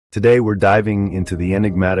Today we're diving into the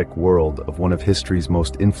enigmatic world of one of history's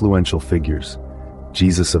most influential figures,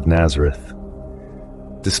 Jesus of Nazareth.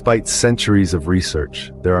 Despite centuries of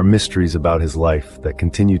research, there are mysteries about his life that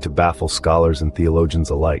continue to baffle scholars and theologians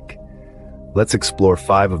alike. Let's explore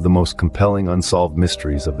 5 of the most compelling unsolved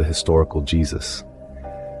mysteries of the historical Jesus.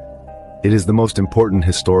 It is the most important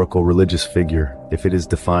historical religious figure if it is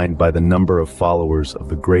defined by the number of followers of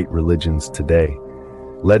the great religions today,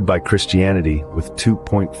 led by Christianity with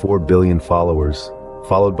 2.4 billion followers,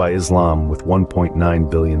 followed by Islam with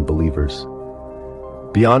 1.9 billion believers.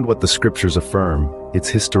 Beyond what the scriptures affirm, its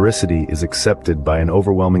historicity is accepted by an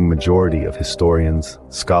overwhelming majority of historians,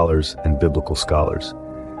 scholars, and biblical scholars.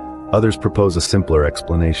 Others propose a simpler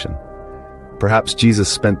explanation. Perhaps Jesus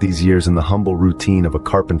spent these years in the humble routine of a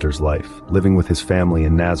carpenter's life, living with his family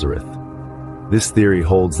in Nazareth. This theory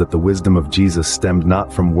holds that the wisdom of Jesus stemmed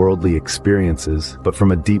not from worldly experiences, but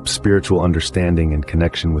from a deep spiritual understanding and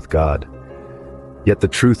connection with God. Yet the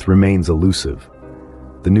truth remains elusive.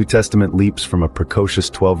 The New Testament leaps from a precocious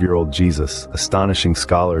 12-year-old Jesus, astonishing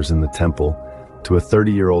scholars in the temple, to a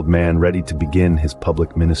 30-year-old man ready to begin his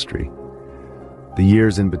public ministry. The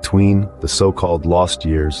years in between, the so-called lost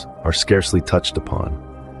years, are scarcely touched upon.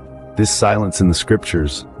 This silence in the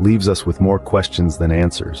scriptures leaves us with more questions than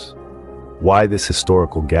answers. Why this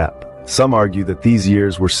historical gap? Some argue that these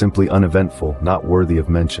years were simply uneventful, not worthy of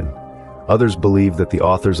mention. Others believe that the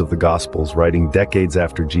authors of the Gospels, writing decades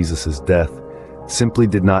after Jesus' death, simply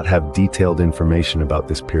did not have detailed information about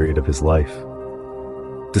this period of his life.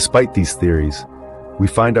 Despite these theories, we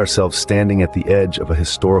find ourselves standing at the edge of a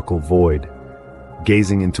historical void,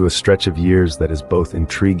 gazing into a stretch of years that is both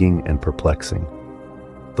intriguing and perplexing.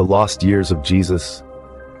 The lost years of Jesus,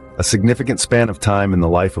 a significant span of time in the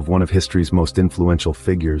life of one of history's most influential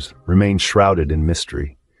figures, remains shrouded in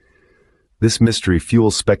mystery. This mystery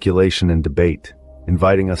fuels speculation and debate,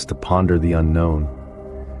 inviting us to ponder the unknown.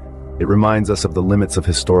 It reminds us of the limits of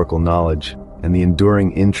historical knowledge and the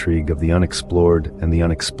enduring intrigue of the unexplored and the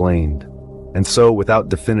unexplained. And so, without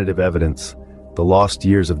definitive evidence, the lost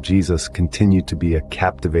years of Jesus continue to be a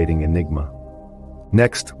captivating enigma.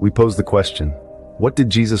 Next, we pose the question, what did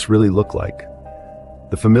Jesus really look like?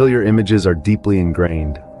 The familiar images are deeply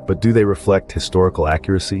ingrained, but do they reflect historical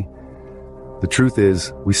accuracy? The truth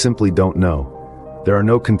is, we simply don't know. There are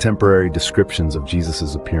no contemporary descriptions of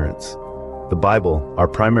Jesus' appearance. The Bible, our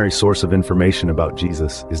primary source of information about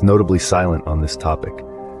Jesus, is notably silent on this topic.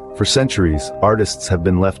 For centuries, artists have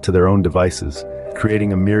been left to their own devices,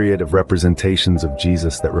 creating a myriad of representations of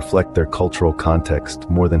Jesus that reflect their cultural context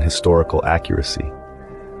more than historical accuracy.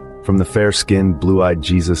 From the fair-skinned, blue-eyed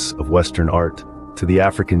Jesus of Western art to the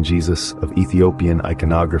African Jesus of Ethiopian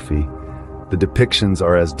iconography, the depictions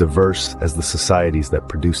are as diverse as the societies that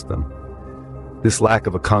produced them. This lack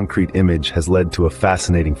of a concrete image has led to a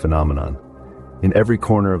fascinating phenomenon. In every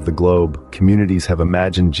corner of the globe, communities have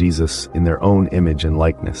imagined Jesus in their own image and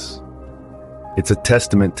likeness. It's a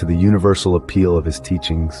testament to the universal appeal of his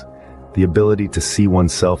teachings, the ability to see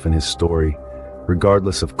oneself in his story,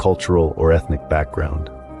 regardless of cultural or ethnic background.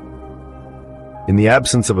 In the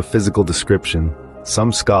absence of a physical description,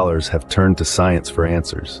 some scholars have turned to science for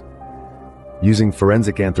answers. Using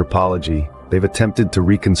forensic anthropology, they've attempted to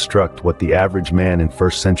reconstruct what the average man in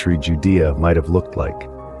first-century Judea might have looked like.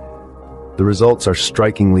 The results are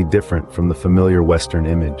strikingly different from the familiar Western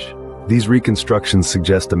image. These reconstructions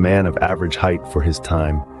suggest a man of average height for his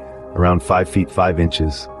time, around 5 feet 5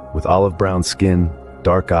 inches, with olive brown skin,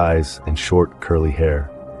 dark eyes, and short, curly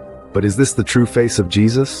hair. But is this the true face of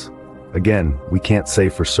Jesus? Again, we can't say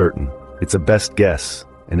for certain. It's a best guess,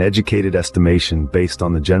 an educated estimation based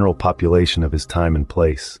on the general population of his time and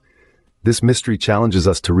place. This mystery challenges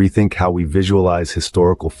us to rethink how we visualize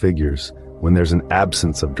historical figures when there's an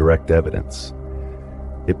absence of direct evidence.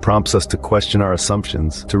 It prompts us to question our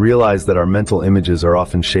assumptions, to realize that our mental images are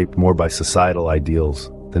often shaped more by societal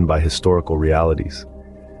ideals than by historical realities.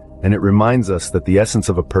 And it reminds us that the essence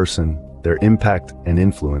of a person, their impact and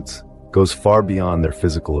influence, goes far beyond their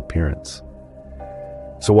physical appearance.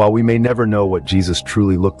 So while we may never know what Jesus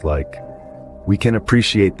truly looked like, we can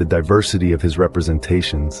appreciate the diversity of his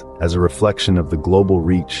representations as a reflection of the global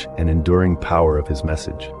reach and enduring power of his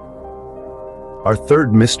message. Our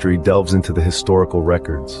third mystery delves into the historical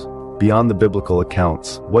records. Beyond the biblical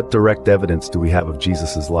accounts, what direct evidence do we have of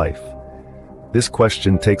Jesus' life? This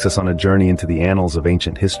question takes us on a journey into the annals of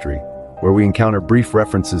ancient history, where we encounter brief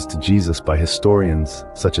references to Jesus by historians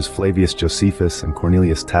such as Flavius Josephus and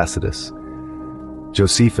Cornelius Tacitus.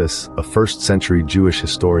 Josephus, a first-century Jewish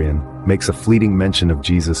historian, makes a fleeting mention of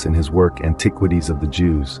Jesus in his work Antiquities of the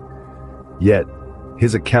Jews. Yet,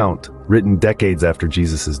 his account, written decades after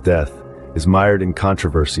Jesus' death, is mired in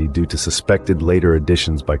controversy due to suspected later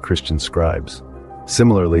additions by Christian scribes.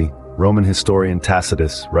 Similarly, Roman historian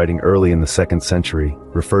Tacitus, writing early in the 2nd century,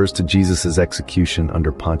 refers to Jesus' execution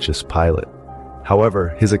under Pontius Pilate.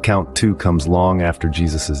 However, his account too comes long after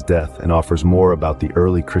Jesus' death and offers more about the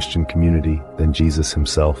early Christian community than Jesus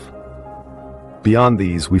himself. Beyond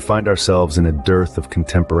these, we find ourselves in a dearth of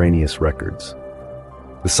contemporaneous records.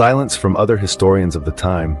 The silence from other historians of the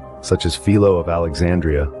time, such as Philo of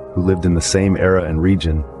Alexandria, who lived in the same era and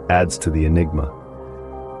region, adds to the enigma.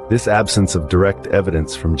 This absence of direct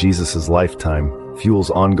evidence from Jesus' lifetime fuels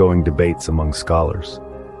ongoing debates among scholars.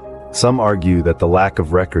 Some argue that the lack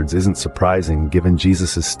of records isn't surprising given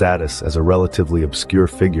Jesus' status as a relatively obscure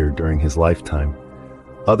figure during his lifetime.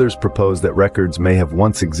 Others propose that records may have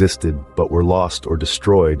once existed but were lost or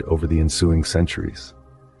destroyed over the ensuing centuries.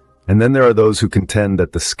 And then there are those who contend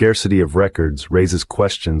that the scarcity of records raises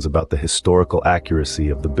questions about the historical accuracy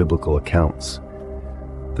of the biblical accounts.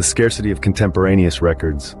 The scarcity of contemporaneous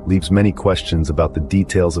records leaves many questions about the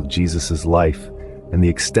details of Jesus' life and the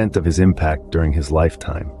extent of his impact during his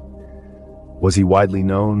lifetime. Was he widely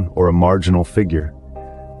known or a marginal figure?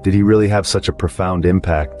 Did he really have such a profound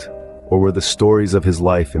impact, or were the stories of his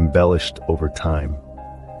life embellished over time?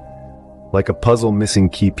 Like a puzzle missing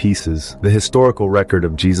key pieces, the historical record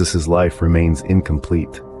of Jesus' life remains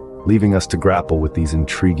incomplete, leaving us to grapple with these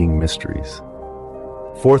intriguing mysteries.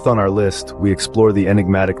 Fourth on our list, we explore the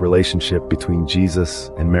enigmatic relationship between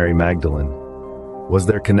Jesus and Mary Magdalene. Was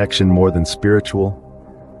their connection more than spiritual?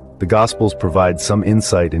 The Gospels provide some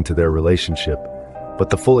insight into their relationship, but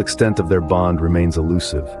the full extent of their bond remains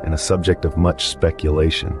elusive and a subject of much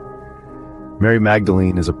speculation. Mary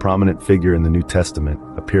Magdalene is a prominent figure in the New Testament,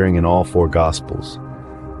 appearing in all 4 Gospels.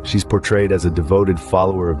 She's portrayed as a devoted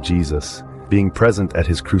follower of Jesus, being present at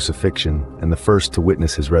his crucifixion and the first to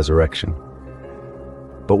witness his resurrection.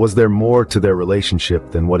 But was there more to their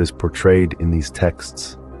relationship than what is portrayed in these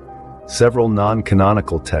texts? Several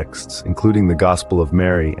non-canonical texts, including the Gospel of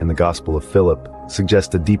Mary and the Gospel of Philip,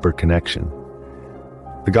 suggest a deeper connection.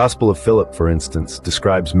 The Gospel of Philip, for instance,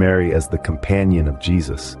 describes Mary as the companion of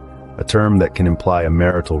Jesus, a term that can imply a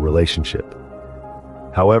marital relationship.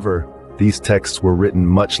 However, these texts were written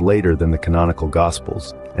much later than the canonical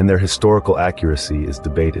Gospels, and their historical accuracy is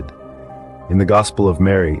debated. In the Gospel of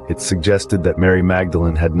Mary, it's suggested that Mary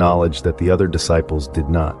Magdalene had knowledge that the other disciples did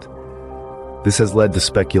not. This has led to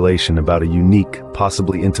speculation about a unique,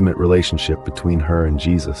 possibly intimate relationship between her and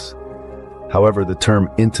Jesus. However, the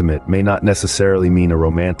term intimate may not necessarily mean a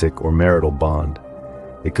romantic or marital bond.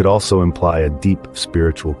 It could also imply a deep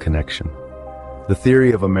spiritual connection. The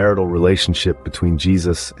theory of a marital relationship between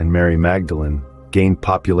Jesus and Mary Magdalene gained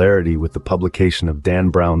popularity with the publication of Dan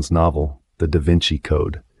Brown's novel, The Da Vinci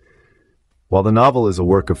Code. While the novel is a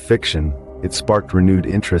work of fiction, it sparked renewed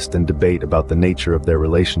interest and debate about the nature of their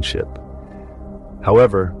relationship.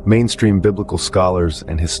 However, mainstream biblical scholars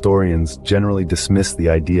and historians generally dismiss the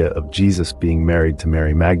idea of Jesus being married to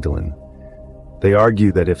Mary Magdalene. They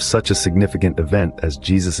argue that if such a significant event as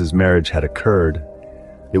Jesus' marriage had occurred,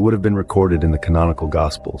 it would have been recorded in the canonical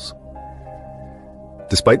Gospels.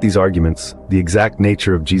 Despite these arguments, the exact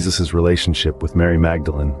nature of Jesus' relationship with Mary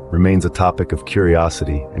Magdalene remains a topic of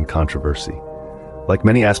curiosity and controversy. Like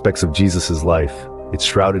many aspects of Jesus' life, it's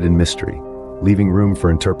shrouded in mystery, leaving room for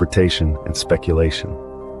interpretation and speculation.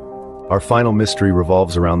 Our final mystery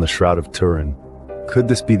revolves around the Shroud of Turin. Could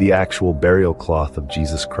this be the actual burial cloth of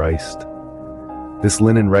Jesus Christ? This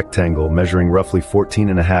linen rectangle, measuring roughly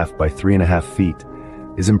 14.5 by 3.5 feet,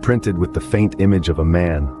 is imprinted with the faint image of a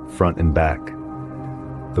man, front and back.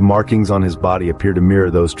 The markings on his body appear to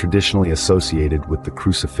mirror those traditionally associated with the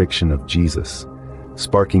crucifixion of Jesus,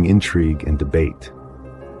 sparking intrigue and debate.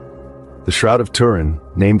 The Shroud of Turin,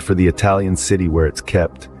 named for the Italian city where it's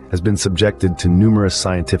kept, has been subjected to numerous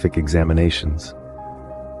scientific examinations.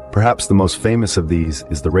 Perhaps the most famous of these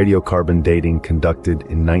is the radiocarbon dating conducted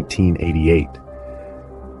in 1988.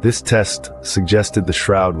 This test suggested the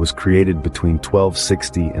shroud was created between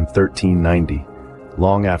 1260 and 1390,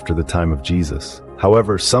 long after the time of Jesus.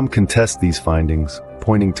 However, some contest these findings,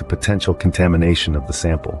 pointing to potential contamination of the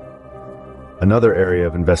sample. Another area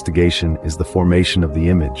of investigation is the formation of the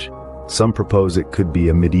image. Some propose it could be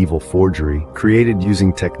a medieval forgery, created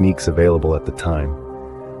using techniques available at the time.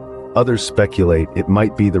 Others speculate it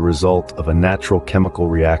might be the result of a natural chemical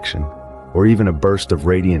reaction, or even a burst of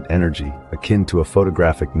radiant energy, akin to a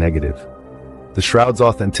photographic negative. The shroud's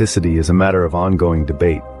authenticity is a matter of ongoing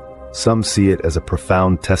debate. Some see it as a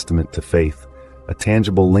profound testament to faith, a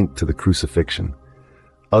tangible link to the crucifixion.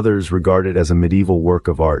 Others regard it as a medieval work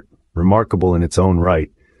of art, remarkable in its own right,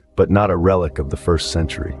 but not a relic of the 1st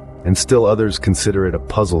century. and still others consider it a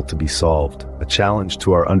puzzle to be solved, a challenge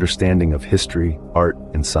to our understanding of history, art,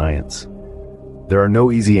 and science. There are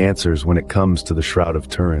no easy answers when it comes to the Shroud of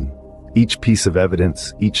Turin. Each piece of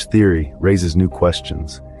evidence, each theory, raises new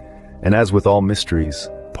questions. And as with all mysteries,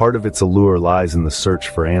 part of its allure lies in the search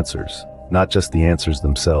for answers, not just the answers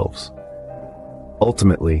themselves.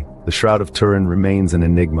 Ultimately, the Shroud of Turin remains an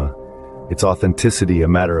enigma, its authenticity a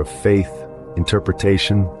matter of faith,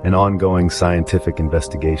 interpretation, and ongoing scientific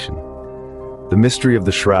investigation. The mystery of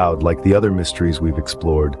the Shroud, like the other mysteries we've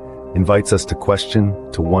explored, invites us to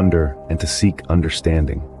question, to wonder, and to seek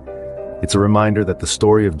understanding. It's a reminder that the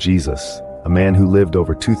story of Jesus, a man who lived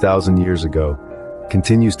over 2,000 years ago,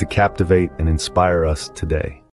 continues to captivate and inspire us today.